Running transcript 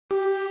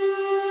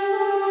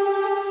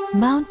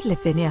Mount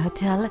Lavinia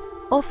Hotel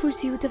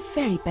offers you the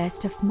very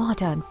best of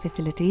modern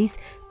facilities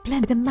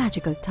blended with the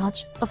magical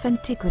touch of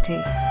antiquity.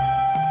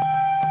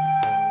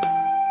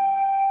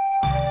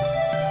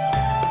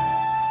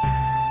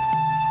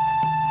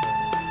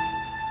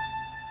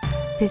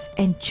 This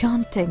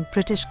enchanting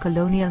British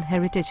colonial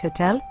heritage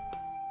hotel,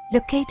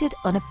 located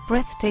on a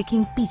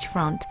breathtaking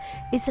beachfront,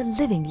 is a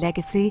living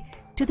legacy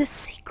to the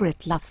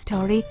secret love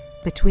story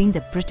between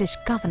the British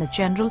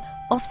Governor-General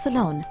of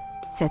Ceylon,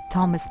 Sir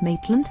Thomas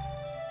Maitland,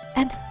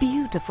 and the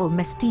beautiful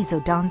mestizo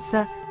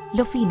dancer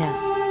Lavinia.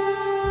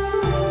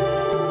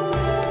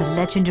 The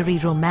legendary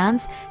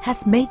romance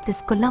has made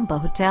this Colombo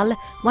hotel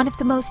one of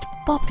the most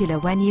popular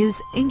venues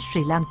in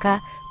Sri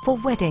Lanka for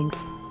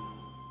weddings.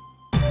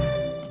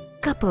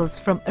 Couples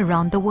from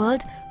around the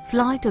world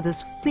fly to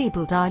this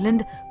fabled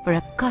island for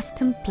a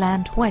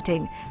custom-planned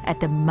wedding at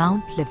the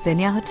Mount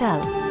Lavinia Hotel.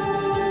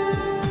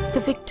 The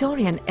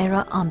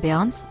Victorian-era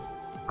ambience,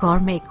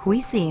 gourmet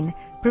cuisine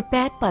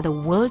prepared by the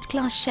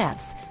world-class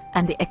chefs,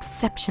 and the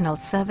exceptional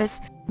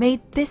service made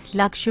this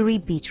luxury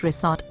beach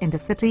resort in the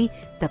city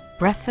the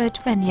preferred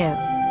venue.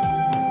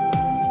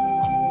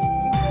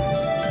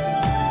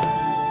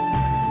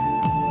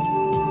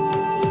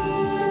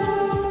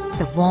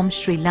 The warm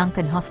Sri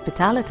Lankan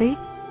hospitality,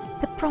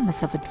 the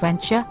promise of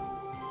adventure,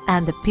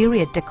 and the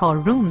period decor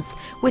rooms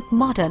with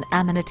modern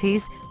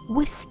amenities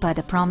whisper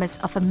the promise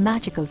of a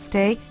magical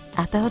stay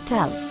at the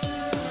hotel.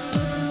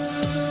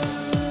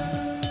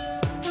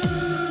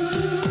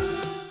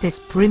 This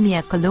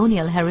premier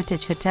colonial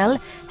heritage hotel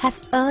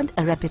has earned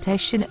a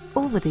reputation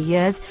over the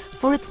years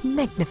for its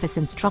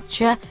magnificent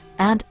structure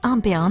and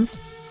ambience,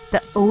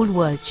 the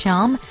old-world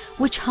charm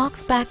which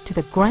harks back to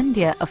the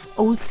grandeur of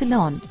old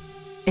Ceylon,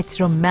 its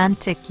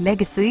romantic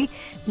legacy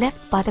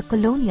left by the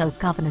colonial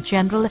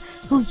Governor-General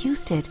who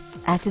used it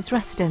as his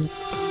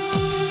residence.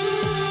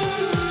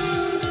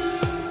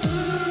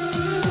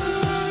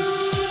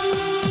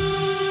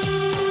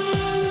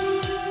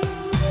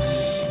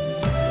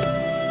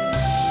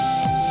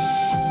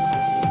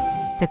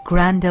 The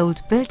grand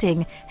old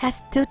building has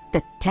stood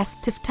the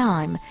test of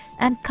time,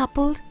 and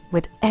coupled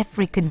with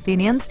every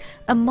convenience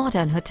a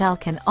modern hotel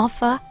can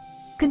offer,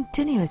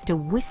 continues to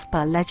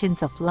whisper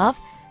legends of love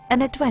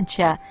and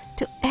adventure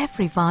to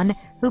everyone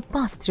who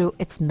passes through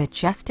its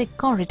majestic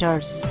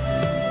corridors.